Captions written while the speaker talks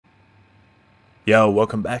Yo,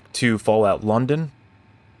 welcome back to Fallout London,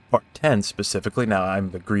 Part 10 specifically. Now, I'm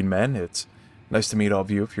the Greenman. It's nice to meet all of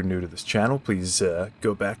you. If you're new to this channel, please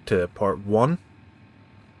go back to Part 1.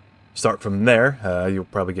 Start from there. You'll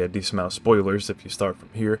probably get a decent amount of spoilers if you start from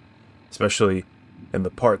here, especially in the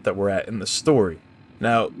part that we're at in the story.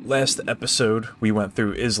 Now, last episode, we went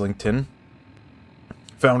through Islington,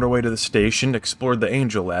 found our way to the station, explored the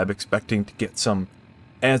Angel Lab, expecting to get some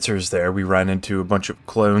answers there. We ran into a bunch of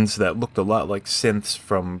clones that looked a lot like synths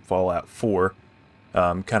from Fallout 4.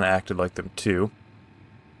 Kind of acted like them too.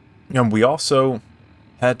 And we also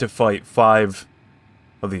had to fight 5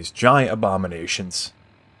 of these giant abominations.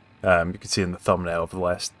 You can see in the thumbnail of the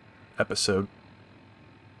last episode.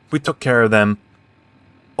 We took care of them.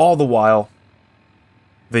 All the while,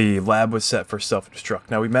 the lab was set for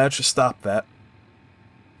self-destruct. Now we managed to stop that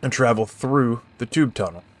and travel through the tube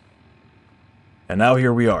tunnel. And now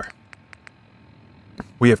here we are.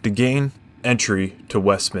 We have to gain entry to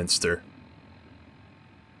Westminster.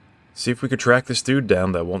 See if we could track this dude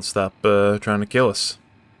down that won't stop trying to kill us.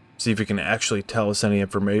 See if he can actually tell us any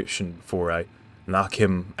information before I knock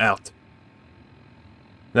him out.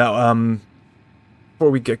 Now,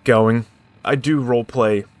 before we get going, I do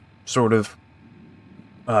roleplay, sort of,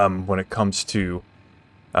 when it comes to,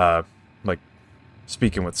 like,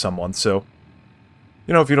 speaking with someone. So,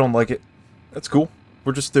 you know, if you don't like it, that's cool.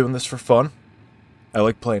 We're just doing this for fun. I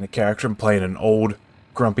like playing a character. I'm playing an old,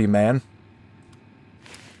 grumpy man.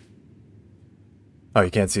 Oh,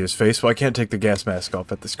 you can't see his face? Well, I can't take the gas mask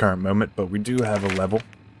off at this current moment, but we do have a level.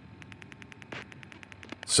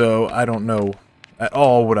 So, I don't know at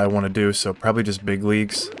all what I want to do, so probably just big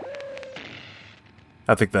leagues.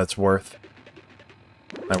 I think that's worth.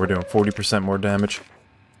 Now we're doing 40% more damage.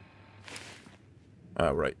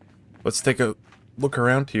 Alright. Let's take a look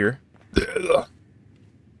around here.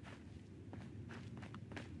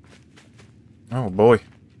 Oh boy.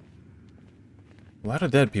 A lot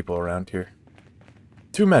of dead people around here.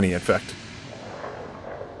 Too many, in fact.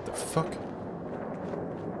 The fuck?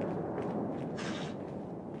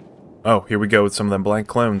 Oh, here we go with some of them blank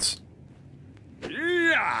clones.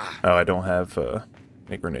 Oh, I don't have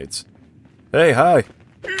any grenades. Hey, hi!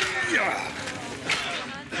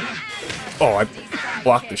 Oh, I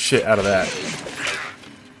blocked the shit out of that.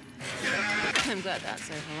 I'm glad that's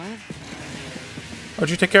over. Oh,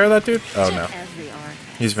 did you take care of that dude? Oh, no. Every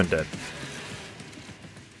He's been dead.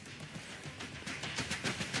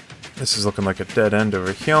 This is looking like a dead end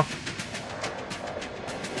over here.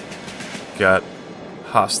 Got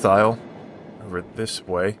hostile over this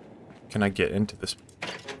way. Can I get into this?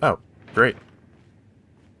 Oh, great.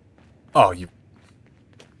 Oh, you...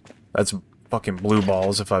 That's fucking blue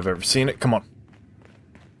balls if I've ever seen it. Come on.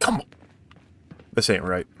 Come on. This ain't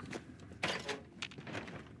right.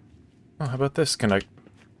 Oh, how about this? Can I...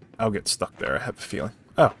 I'll get stuck there, I have a feeling.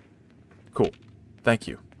 Oh. Cool. Thank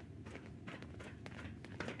you.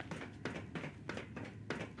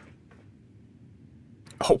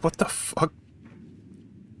 Oh, what the fuck?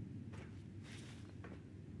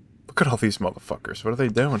 Look at all these motherfuckers. What are they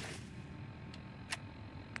doing?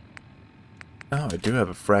 Oh, I do have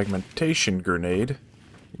a fragmentation grenade.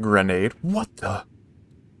 What the?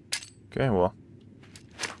 Okay, well.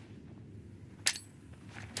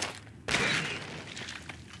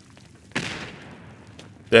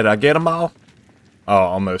 Did I get them all? Oh,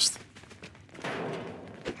 almost.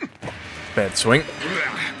 Bad swing.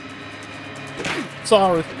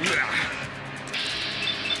 Sorry.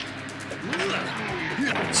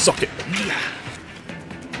 Suck it.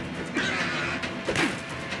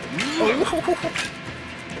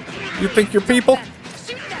 Oh. You think you're people?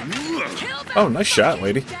 Oh, nice shot,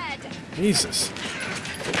 lady. Jesus.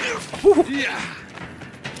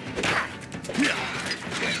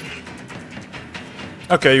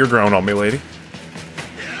 Okay, you're growing on me, lady.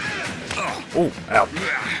 Oh, ow.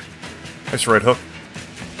 Nice right hook.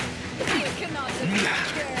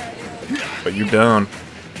 But you done.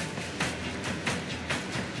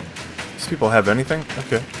 These people have anything?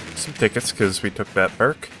 Okay. Some tickets, because we took that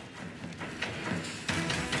perk.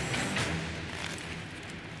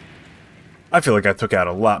 I feel like I took out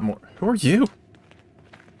a lot more. Who are you?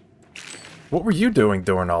 What were you doing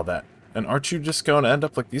during all that? And aren't you just going to end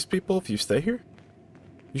up like these people if you stay here?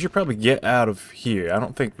 You should probably get out of here. I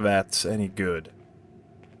don't think that's any good.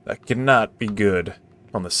 That cannot be good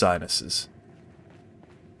on the sinuses.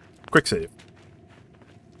 Quick save.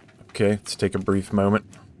 Okay, let's take a brief moment.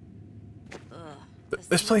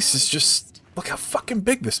 This place is just... Look how fucking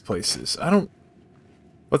big this place is. I don't...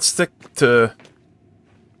 Let's stick to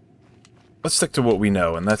what we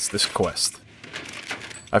know, and that's this quest.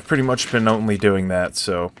 I've pretty much been only doing that,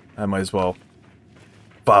 so I might as well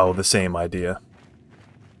follow the same idea.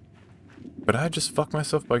 but I just fuck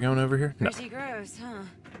myself by going over here? No. Pretty gross, huh?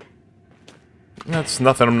 That's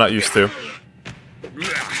nothing I'm not used to.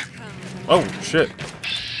 Oh, shit.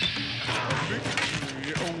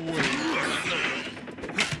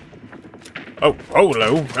 Oh,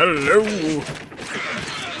 hello, hello.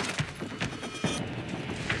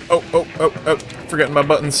 Oh, forgetting my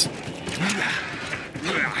buttons.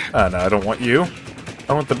 Ah, no, I don't want you.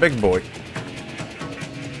 I want the big boy.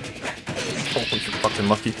 Oh, you fucking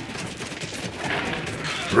monkey.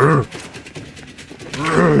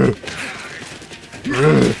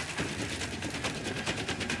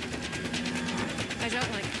 I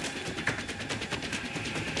don't like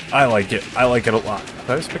I like it. I like it a lot. Did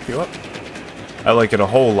I just pick you up? I like it a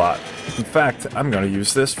whole lot. In fact, I'm gonna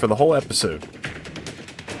use this for the whole episode.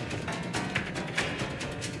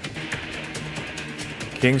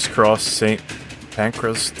 King's Cross St.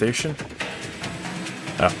 Pancras Station?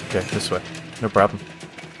 Oh, okay, this way. No problem.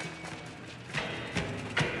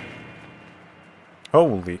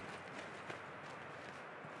 Holy.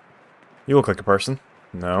 You look like a person.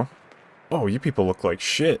 No. Oh, you people look like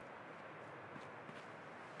shit.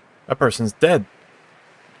 That person's dead.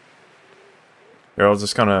 You're all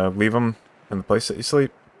just gonna leave them in the place that you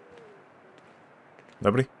sleep?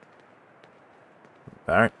 Nobody?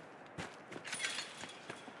 Alright.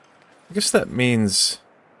 I guess that means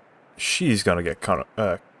she's gonna get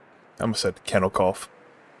I almost said kennel cough.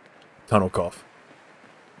 Tunnel cough.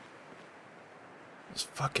 There's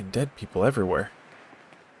fucking dead people everywhere.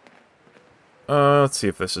 Let's see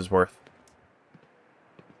if this is worth.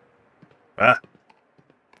 Ah!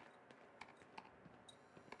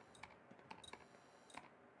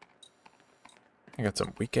 I got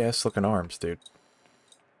some weak-ass looking arms, dude.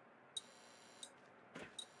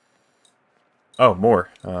 Oh, more.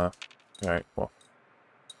 Alright, well.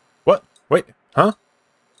 What? Wait, huh?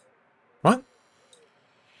 What?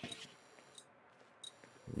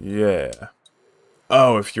 Yeah.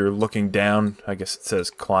 Oh, if you're looking down, I guess it says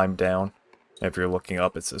climb down. If you're looking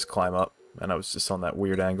up, it says climb up. And I was just on that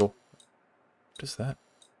weird angle. What is that?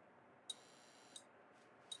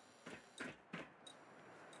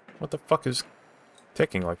 What the fuck is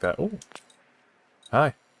ticking like that? Oh.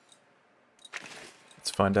 Hi.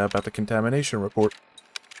 Let's find out about the contamination report.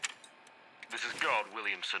 This is Guard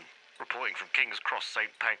Williamson, reporting from King's Cross St.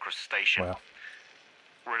 Pancras Station. Wow.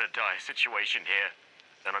 We're in a dire situation here,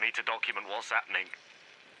 and I need to document what's happening.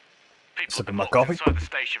 People have been locked inside the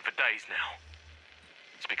station for days now.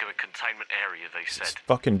 It's become a containment area, they said. It's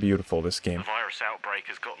fucking beautiful, this game. The virus outbreak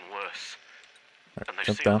has gotten worse. Right, And they've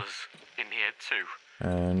jump sealed down. us in here too.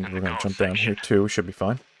 And in we're the gonna guard jump down here section. too, should be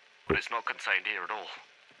fine. But it's not contained here at all.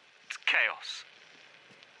 It's chaos.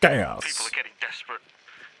 Chaos! People are getting desperate.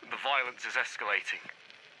 The violence is escalating.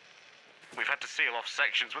 We've had to seal off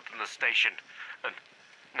sections within the station, and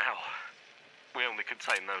now we only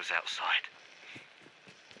contain those outside.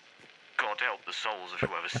 God help the souls of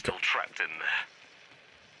whoever's still trapped in there.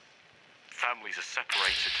 Families are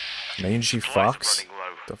separated. Mangy Supplies fox? are running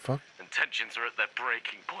low, The fuck? and tensions are at their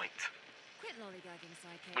breaking point. Quit lollygagging,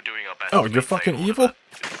 sidekick. We're doing our best. Oh, to you're maintain fucking order. evil?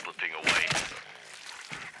 It's slipping away.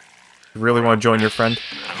 You really want to join your friend?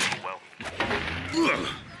 Oh, well,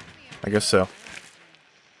 I guess so.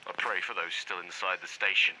 I pray for those still inside the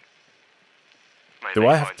station. May Do they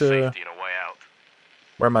I have find to safety and a way out.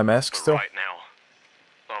 wear my mask But still? right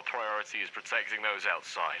now, our priority is protecting those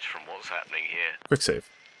outside from what's happening here. Quick save.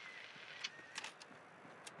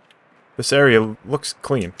 This area looks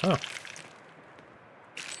clean. Oh.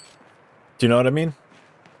 Do you know what I mean?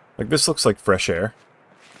 Like, this looks like fresh air.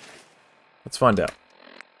 Let's find out.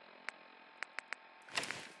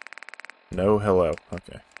 No hello.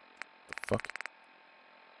 Okay. The fuck?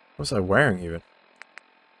 What was I wearing, even?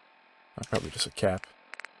 Probably just a cap,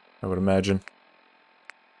 I would imagine.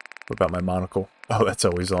 What about my monocle? Oh, that's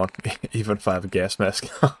always on, even if I have a gas mask.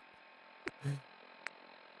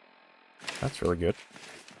 That's really good.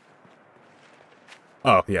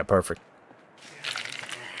 Oh, yeah, perfect.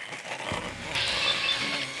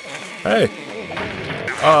 Hey!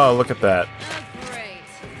 Oh, look at that. Oh,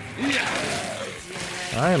 great.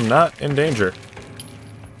 I am not in danger.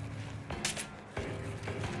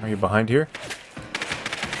 Are you behind here?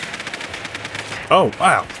 Oh,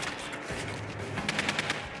 wow!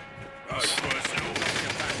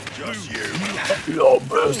 Oh,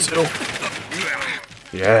 versatile.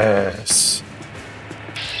 Yes.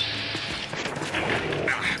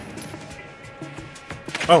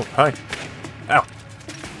 Oh, hi. Ow.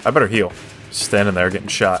 I better heal. Standing there getting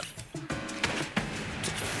shot.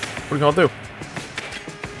 What are you gonna do?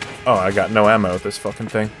 Oh, I got no ammo with this fucking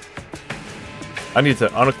thing. I need to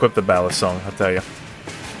unequip the ballast song, I'll tell you.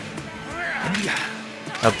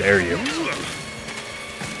 How dare you?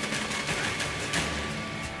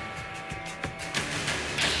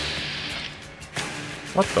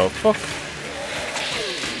 What the fuck?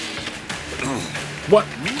 What?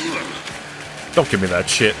 Don't give me that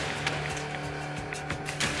shit.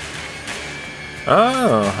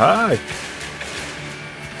 Oh, hi.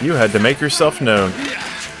 You had to make yourself known.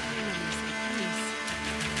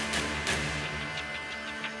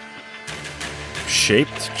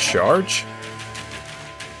 Shaped charge?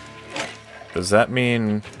 Does that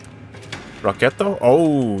mean Rocketto?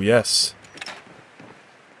 Oh, yes.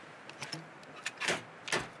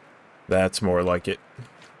 That's more like it.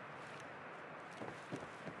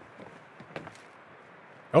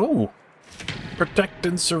 Oh! Protect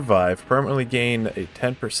and survive. Permanently gain a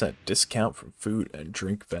 10% discount from food and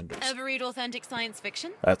drink vendors. Ever read authentic science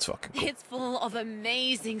fiction? That's fucking cool. It's full of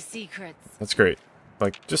amazing secrets. That's great.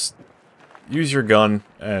 Like, just use your gun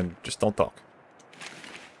and just don't talk.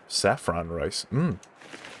 Saffron rice. Mmm.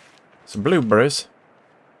 Some blueberries.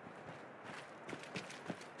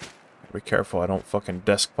 Be careful I don't fucking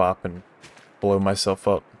desk pop and blow myself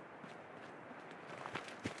up.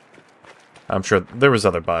 I'm sure there was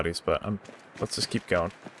other bodies, but let's just keep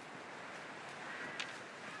going.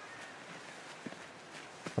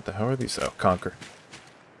 What the hell are these? Oh, conker.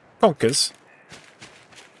 Conkers.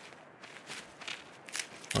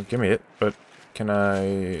 Oh, give me it, but can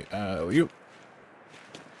I... you...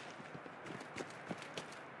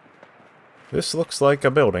 This looks like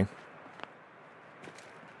a building.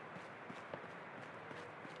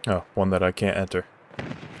 Oh, one that I can't enter.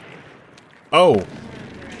 Oh!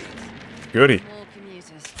 Goody. More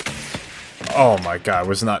commuters. Oh my god, I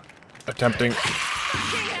was not attempting.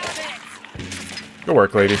 Good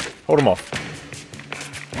work, lady. Hold him off.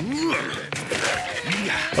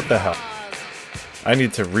 What the hell? I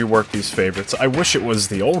need to rework these favorites. I wish it was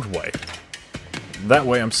the old way. That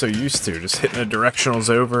way I'm so used to. Just hitting the directionals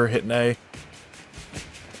over, hitting A.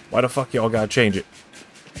 Why the fuck y'all gotta change it?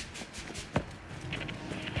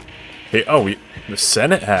 Hey, oh, the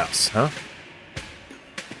Senate House, huh?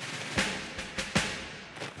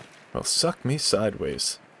 Well, suck me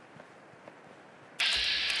sideways.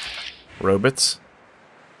 Robots.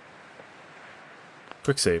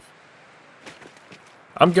 Quick save.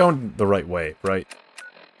 I'm going the right way, right?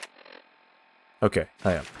 Okay,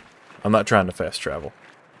 I am. I'm not trying to fast travel.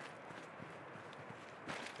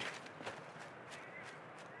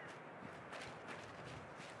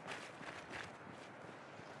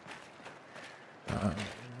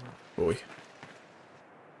 Boy.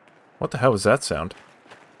 What the hell was that sound?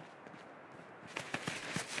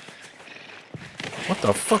 What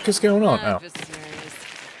the fuck is going on? Oh. Adversaries.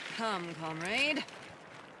 Come, comrade.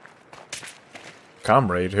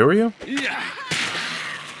 Comrade, who are you?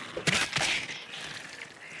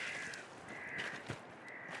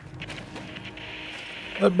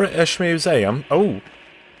 The British Museum. Oh.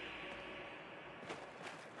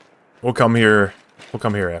 We'll come here. We'll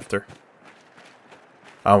come here after.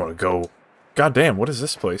 I want to go. God damn, what is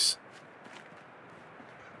this place?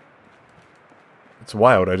 It's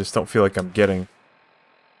wild. I just don't feel like I'm getting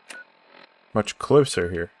much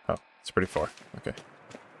closer here. Oh, it's pretty far. Okay.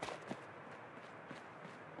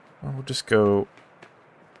 Well, we'll just go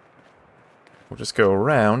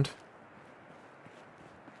around.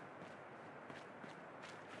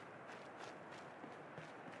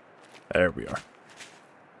 There we are.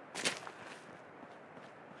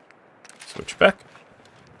 Switch back.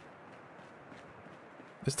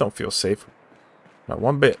 This don't feel safe. Not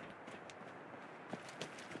one bit.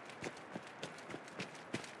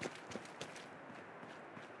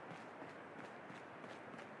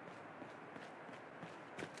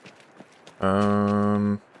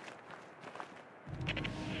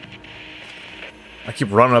 I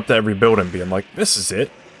keep running up to every building being like, this is it.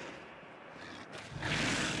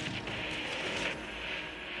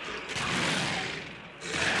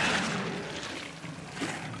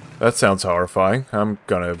 That sounds horrifying. I'm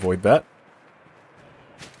gonna avoid that.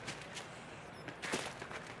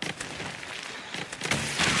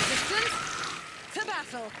 Distance to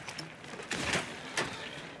battle.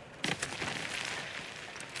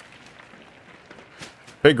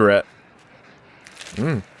 Pig rat.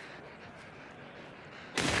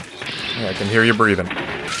 Yeah, I can hear you breathing. Oh,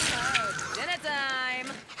 dinner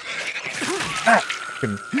time.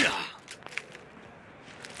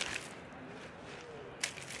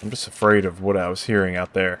 I'm just afraid of what I was hearing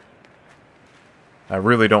out there. I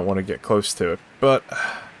really don't want to get close to it, but...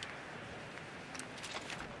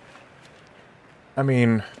 I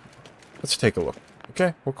mean, let's take a look.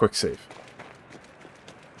 Okay, we'll quick save.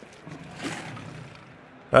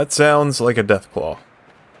 That sounds like a death claw.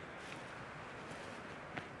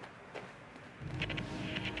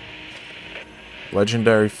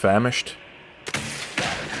 Legendary famished.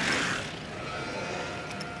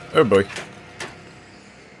 Oh boy. My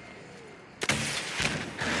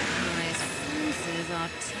senses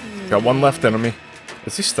are Got one left enemy.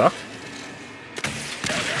 Is he stuck?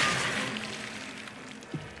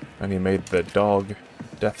 And he made the dog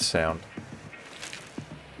death sound.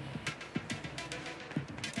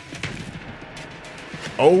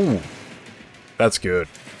 Oh! That's good.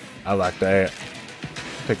 I like that.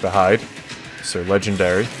 Take the hide. So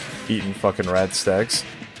legendary. Eating fucking rad stags.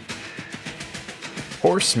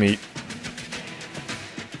 Horse meat.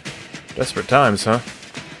 Desperate times, huh?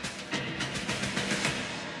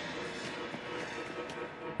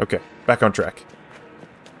 Okay, back on track.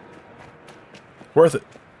 Worth it.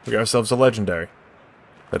 We got ourselves a legendary.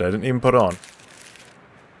 That I didn't even put on.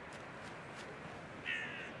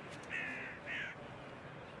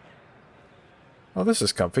 Oh, this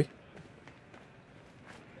is comfy.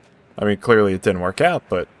 I mean, clearly it didn't work out,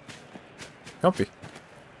 but... comfy.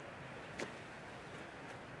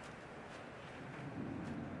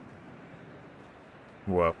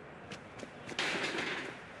 Whoa.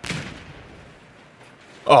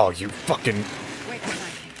 Oh, you fucking... Wait a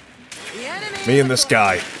second. The enemy Me and this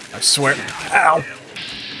guy. I swear. Ow!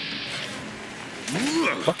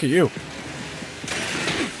 Fuck you.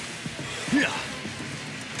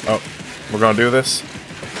 Oh, we're gonna do this?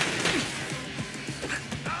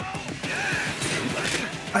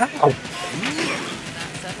 Ow! That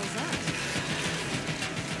settles that.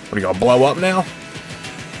 What, are you gonna blow up now?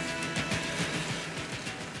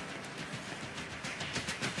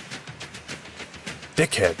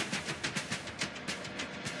 Dickhead.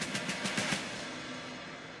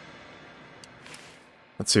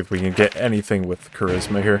 Let's see if we can get anything with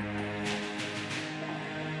charisma here.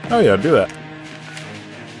 Oh yeah, do that.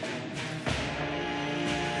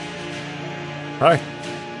 Hi.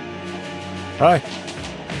 Hi.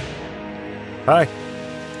 Hi.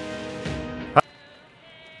 Hi.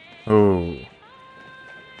 Ooh.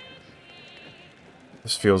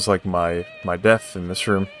 This feels like my death in this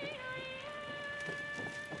room.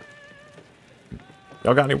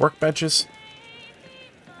 Y'all got any workbenches?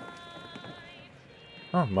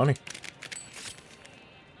 Oh, money.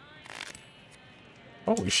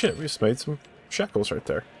 Holy shit, we just made some shekels right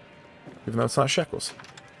there. Even though it's not shekels.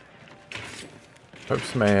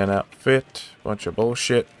 Postman outfit. Bunch of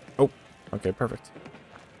bullshit. Oh, okay, perfect.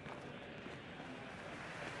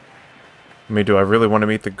 I mean, do I really want to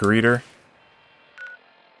meet the greeter?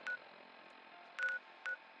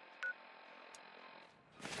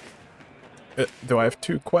 Do I have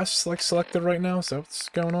two quests, like, selected right now? Is that what's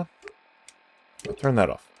going on? I'll turn that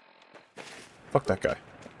off. Fuck that guy.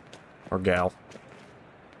 Or gal.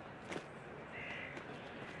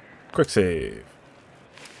 Quick save.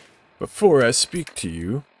 Before I speak to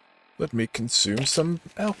you, let me consume some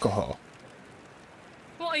alcohol.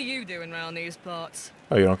 What are you doing round these parts?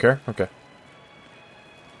 Oh, you don't care? Okay.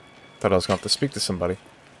 Thought I was going to have to speak to somebody.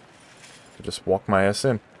 I just walk my ass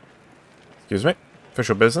in. Excuse me?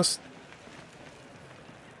 Official business?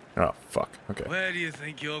 Oh, fuck. Okay. Where do you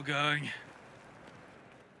think you're going?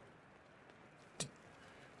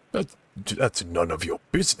 That's none of your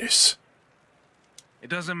business. It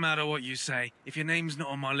doesn't matter what you say. If your name's not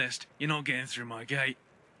on my list, you're not getting through my gate.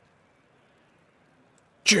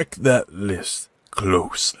 Check that list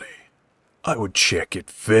closely. I would check it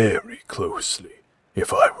very closely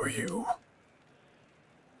if I were you.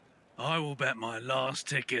 I will bet my last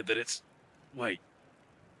ticket that it's... Wait.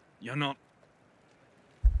 You're not...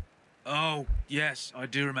 Oh, yes, I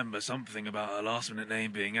do remember something about a last-minute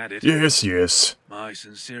name being added. Yes, yes. My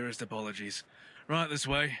sincerest apologies. Right this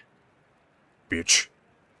way. Bitch.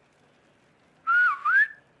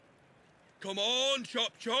 Come on,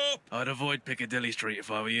 chop chop! I'd avoid Piccadilly Street if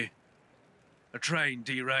I were you. A train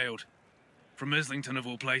derailed. From Islington of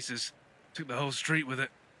all places. Took the whole street with it.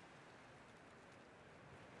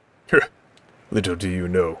 Little do you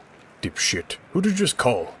know, dipshit. Who did you just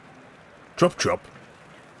call? Chop chop.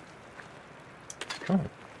 Oh.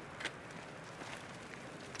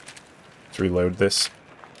 Let's reload this.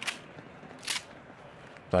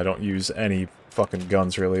 I don't use any fucking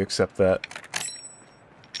guns really except that.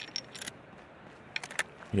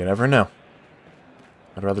 You never know.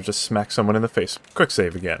 I'd rather just smack someone in the face. Quick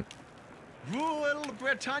save again. Rule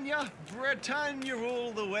Britannia, Britannia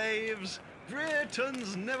rule the waves.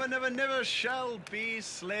 Britons never, never, never shall be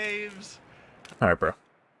slaves. Alright, bro.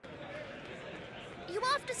 You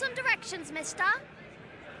after some directions, mister?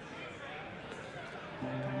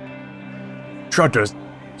 Tried to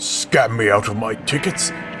scam me out of my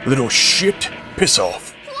tickets? Little shit. Piss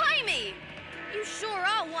off. Blimey! You sure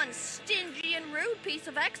are one stingy and rude piece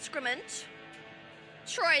of excrement.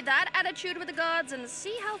 Try that attitude with the guards and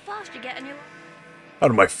see how fast you get in your... Out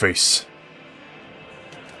of my face.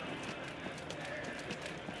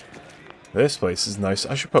 This place is nice.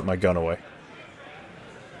 I should put my gun away.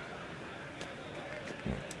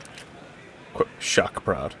 Quick shock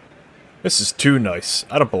proud. This is too nice.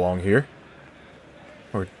 I don't belong here.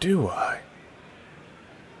 Or do I?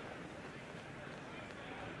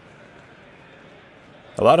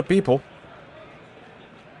 A lot of people.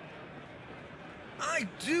 I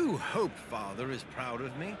do hope Father is proud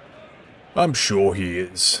of me. I'm sure he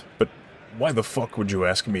is. But why the fuck would you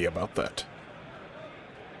ask me about that?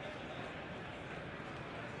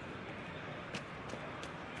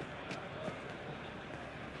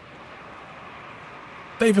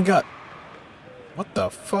 They even got... What the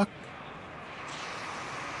fuck?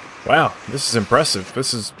 Wow, this is impressive.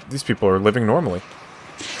 These people are living normally.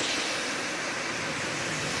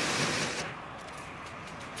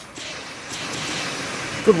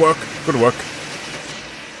 Good work, good work.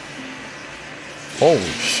 Holy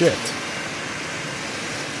shit.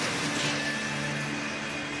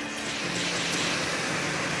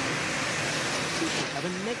 People have a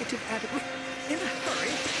negative attitude. In a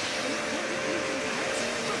hurry.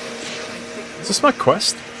 Is this my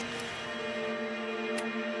quest?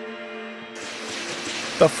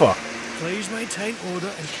 The fuck? Please maintain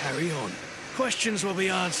order and carry on. Questions will be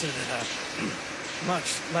answered at a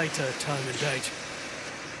much later time and date.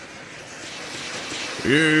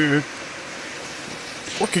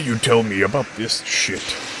 What can you tell me about this shit?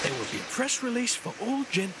 There will be a press release for all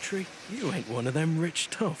gentry. You ain't one of them rich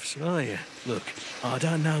toughs, are you? Look, I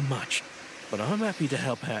don't know much, but I'm happy to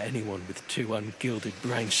help out anyone with 2 ungilded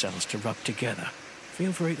brain cells to rub together.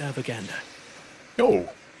 Feel free to have a gander. Oh.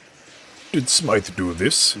 Did Smythe do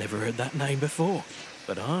this? Never heard that name before,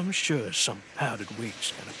 but I'm sure some powdered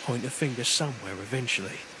wig's gonna point a finger somewhere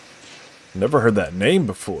eventually. Never heard that name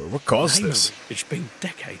before. What caused Name this? of it. It's been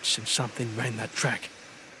decades since something ran that track,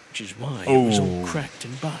 which is why it was all cracked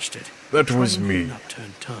and busted. That was Trained me. for an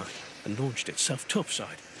upturned time and launched itself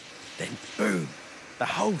topside. Then boom! The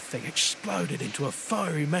whole thing exploded into a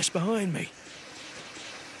fiery mess behind me.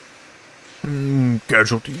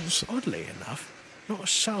 Casualties? Oddly enough, not a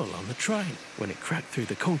soul on the train. When it cracked through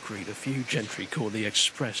the concrete, a few gentry caught the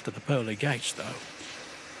express to the pearly gates, though.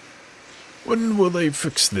 When will they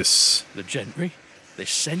fix this? The gentry? This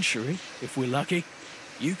century, if we're lucky.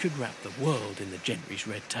 You could wrap the world in the gentry's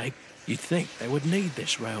red tape. You'd think they would need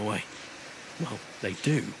this railway. Well, they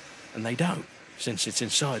do, and they don't. Since it's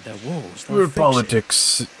inside their walls, they'll We're fix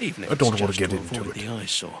politics. it, even if I don't it's want to just get into avoid it. the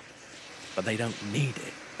eyesore. But they don't need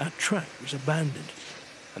it. That track was abandoned.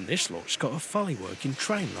 And this lot's got a folly-working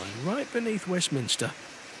train line right beneath Westminster.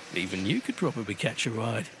 Even you could probably catch a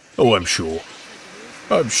ride. Oh, I'm sure.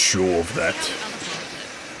 I'm sure of that.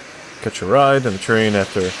 Catch a ride on the train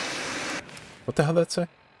after... What the hell did that say?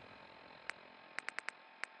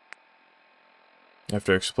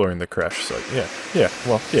 After exploring the crash site. Yeah,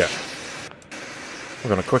 well, yeah. We're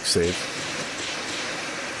gonna quick save.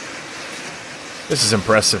 This is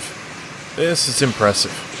impressive. This is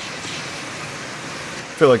impressive.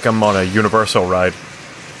 I feel like I'm on a Universal ride.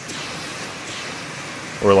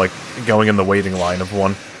 Or like going in the waiting line of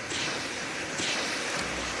one.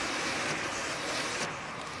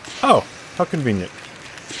 Oh, how convenient.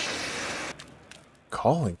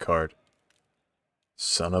 Calling card.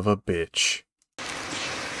 Son of a bitch.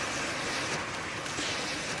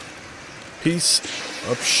 Piece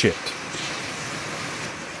of shit.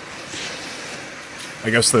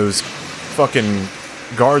 I guess those fucking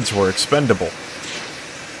guards were expendable.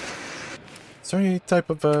 Is there any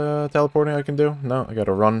type of teleporting I can do? No, I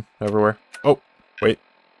gotta run everywhere. Oh, wait.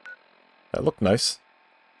 That looked nice.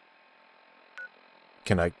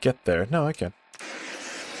 Can I get there? No, I can.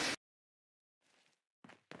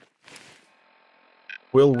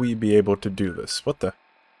 Will we be able to do this? What the?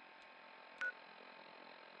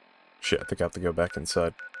 Shit, I think I have to go back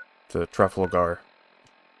inside to Trafalgar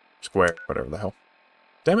Square, whatever the hell.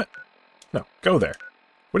 Damn it! No, go there.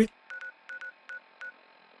 What are you...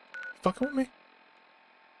 fucking with me?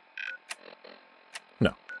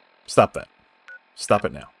 No. Stop that. Stop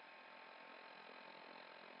it now.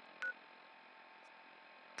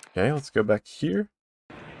 Okay, let's go back here.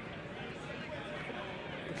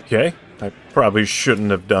 Okay, I probably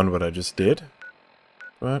shouldn't have done what I just did.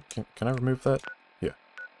 But, can I remove that? Yeah.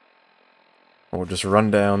 Or we'll just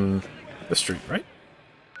run down the street, right?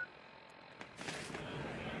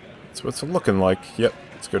 That's what it's looking like. Yep,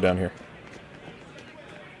 let's go down here.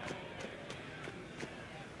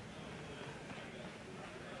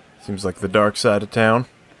 Seems like the dark side of town.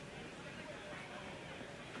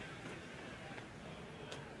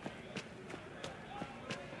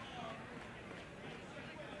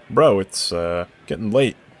 Bro, it's getting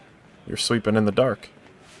late. You're sleeping in the dark.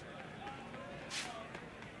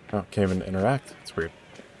 Oh, can't even interact. That's weird.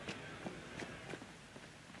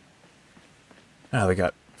 Ah, they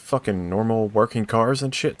got fucking normal working cars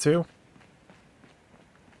and shit too?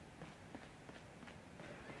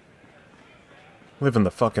 Living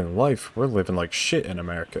the fucking life. We're living like shit in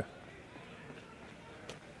America.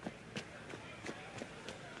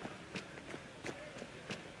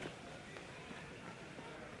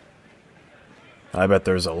 I bet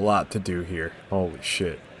there's a lot to do here. Holy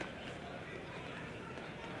shit.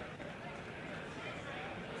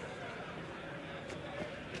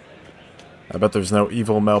 I bet there's no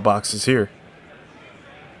evil mailboxes here.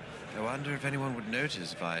 I wonder if anyone would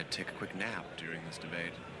notice if I take a quick nap during this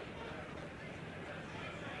debate.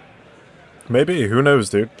 Maybe, who knows,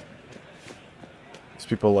 dude? These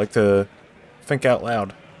people like to think out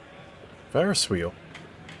loud. Ferris wheel.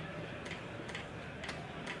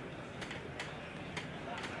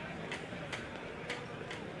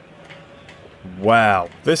 Wow,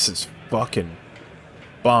 this is fucking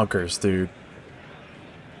bonkers, dude.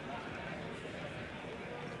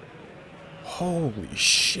 Holy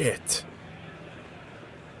shit.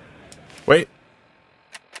 Wait.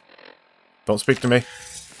 Don't speak to me.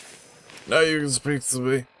 No, you can speak to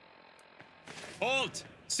me. Halt!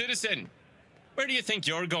 Citizen! Where do you think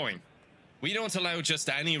you're going? We don't allow just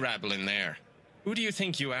any rabble in there. Who do you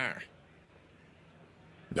think you are?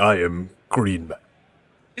 I am Greenman.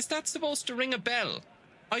 Is that supposed to ring a bell?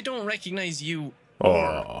 I don't recognize you Aw.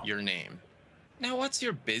 or your name. Now, what's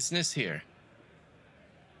your business here?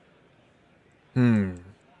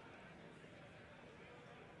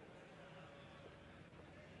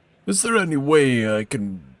 Is there any way I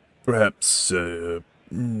can perhaps, you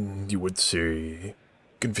would say,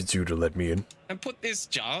 convince you to let me in? And put this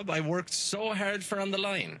job I worked so hard for on the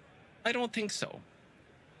line? I don't think so.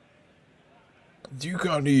 Do you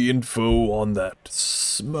got any info on that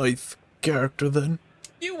Smythe character then?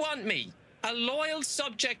 You want me, a loyal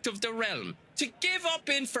subject of the realm, to give up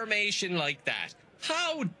information like that?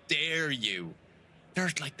 How dare you?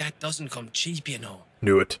 Dirt like that doesn't come cheap, you know.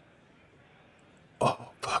 Knew it. Oh,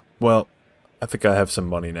 fuck. Well, I think I have some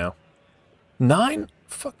money now. 9?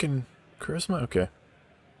 Fucking charisma? Okay.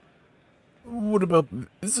 What about...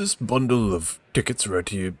 Is this bundle of tickets right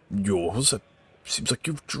here yours? It seems like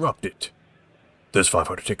you've dropped it. There's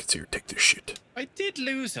 500 tickets here. Take this shit. I did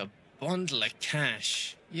lose a bundle of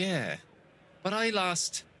cash, yeah. But I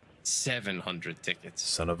lost 700 tickets.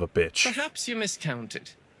 Son of a bitch. Perhaps you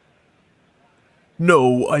miscounted.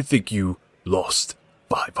 No, I think you lost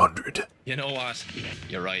 500. You know what?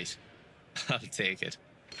 You're right. I'll take it.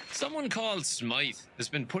 Someone called Smythe has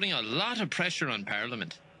been putting a lot of pressure on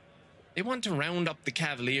Parliament. They want to round up the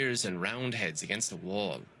Cavaliers and Roundheads against the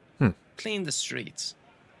wall. Clean the streets.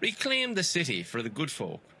 Reclaim the city for the good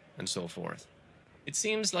folk, and so forth. It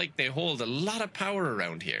seems like they hold a lot of power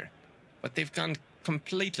around here, but they've gone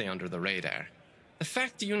completely under the radar. The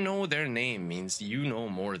fact you know their name means you know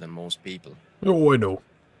more than most people. Oh, I know.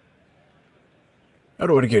 How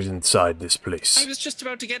do I get inside this place? I was just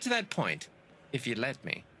about to get to that point, if you'd let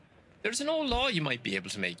me. There's an old law you might be able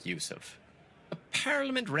to make use of. The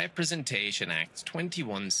Parliament Representation Act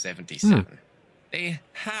 2177. They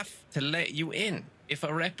have to let you in if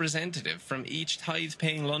a representative from each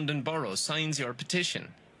tithe-paying London borough signs your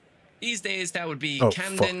petition. These days that would be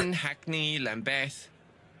Camden, Hackney, Lambeth,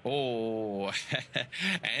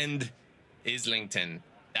 and Islington.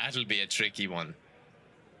 That'll be a tricky one.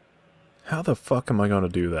 How the fuck am I gonna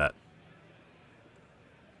do that?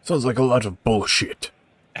 Sounds like a lot of bullshit.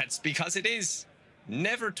 That's because it is.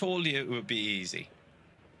 Never told you it would be easy.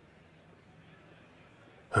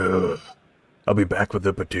 I'll be back with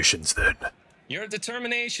the petitions then. Your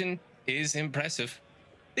determination is impressive.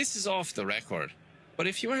 This is off the record, but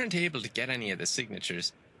if you aren't able to get any of the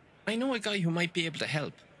signatures, I know a guy who might be able to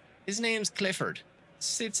help. His name's Clifford.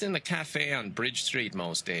 Sits in the cafe on Bridge Street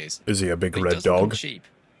most days. Is he a big He red doesn't come dog? cheap.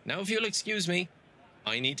 Now, if you'll excuse me,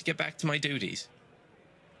 I need to get back to my duties.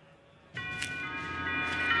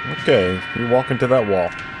 Okay, you walk into that wall.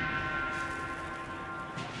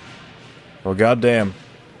 Well, goddamn.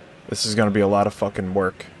 This is gonna be a lot of fucking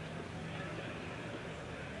work.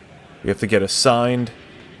 We have to get a signed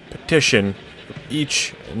petition from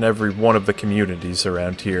each and every one of the communities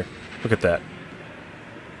around here. Look at that.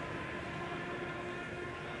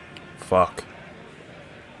 Fuck.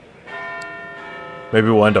 Maybe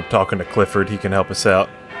we'll end up talking to Clifford. He can help us out.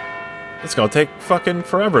 It's gonna take fucking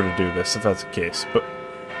forever to do this, if that's the case, but...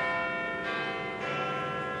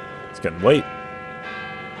 It's getting late.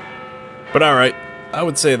 But alright. I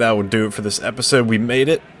would say that would do it for this episode. We made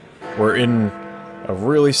it. We're in a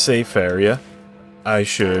really safe area. I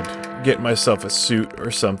should get myself a suit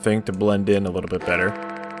or something to blend in a little bit better.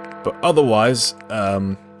 But otherwise,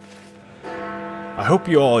 I hope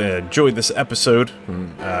you all enjoyed this episode.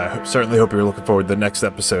 I certainly hope you're looking forward to the next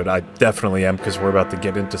episode. I definitely am, because we're about to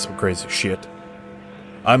get into some crazy shit.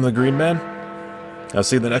 I'm the Green Man. I'll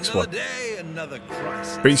see you in the next one. Another day, another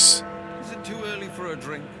crisis. Peace. Is it too early for a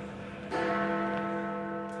drink?